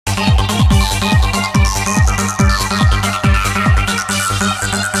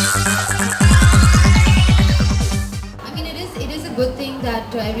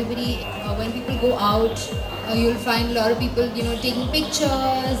You'll find a lot of people, taking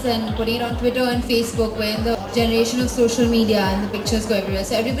pictures and putting it on Twitter and Facebook. We're in the generation of social media and the pictures go everywhere.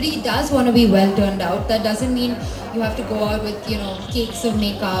 So everybody does want to be well turned out. That doesn't mean you have to go out with, cakes of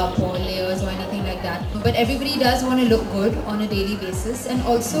makeup or layers or anything like that. But everybody does want to look good on a daily basis. And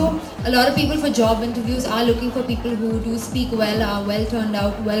also, a lot of people for job interviews are looking for people who do speak well, are well turned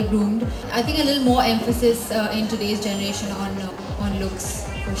out, well groomed. I think a little more emphasis in today's generation on looks,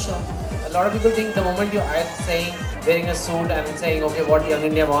 for sure. A lot of people think the moment I'm saying wearing a suit and saying, okay, what Young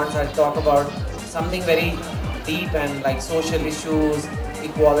India wants, I'll talk about something very deep and like social issues,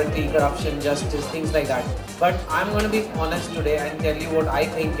 equality, corruption, justice, things like that. But I'm going to be honest today and tell you what I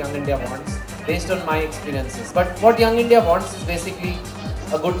think Young India wants based on my experiences. But what Young India wants is basically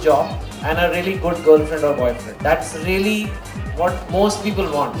a good job and a really good girlfriend or boyfriend. That's really what most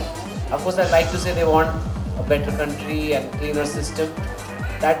people want. Of course, I like to say they want a better country and cleaner system.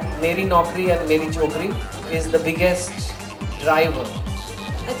 That Meri Naukri and Meri Chokri is the biggest driver.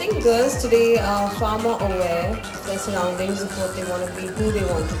 I think girls today are far more aware of their surroundings, of what they want to be, who they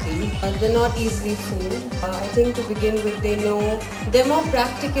want to be. They're not easily fooled. I think to begin with, they're more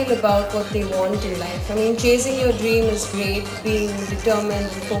practical about what they want in life. I mean, chasing your dream is great, being determined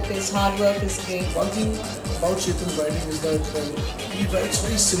and focused, hard work is great. One thing about Chetan's writing is that he writes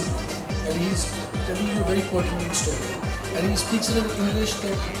very simple and he's telling you a very pertinent story. And he speaks in an English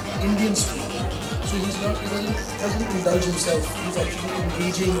that Indians speak. So he doesn't indulge himself. He's actually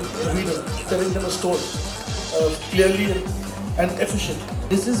engaging the reader, telling them a story clearly and efficiently.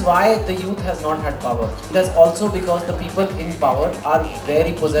 This is why the youth has not had power. It is also because the people in power are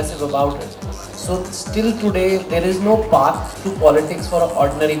very possessive about it. So still today there is no path to politics for an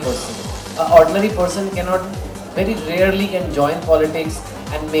ordinary person. An ordinary person very rarely can join politics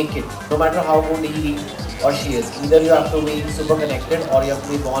and make it, no matter how good he or she is. Either you have to be super connected or you have to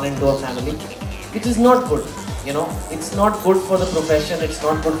be born into a family, which is not good. It's not good for the profession, it's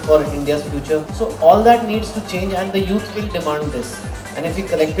not good for India's future. So all that needs to change and the youth will demand this. And if we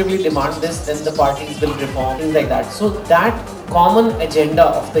collectively demand this, then the parties will reform, things like that. So that common agenda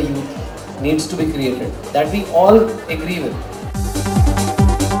of the youth needs to be created, that we all agree with.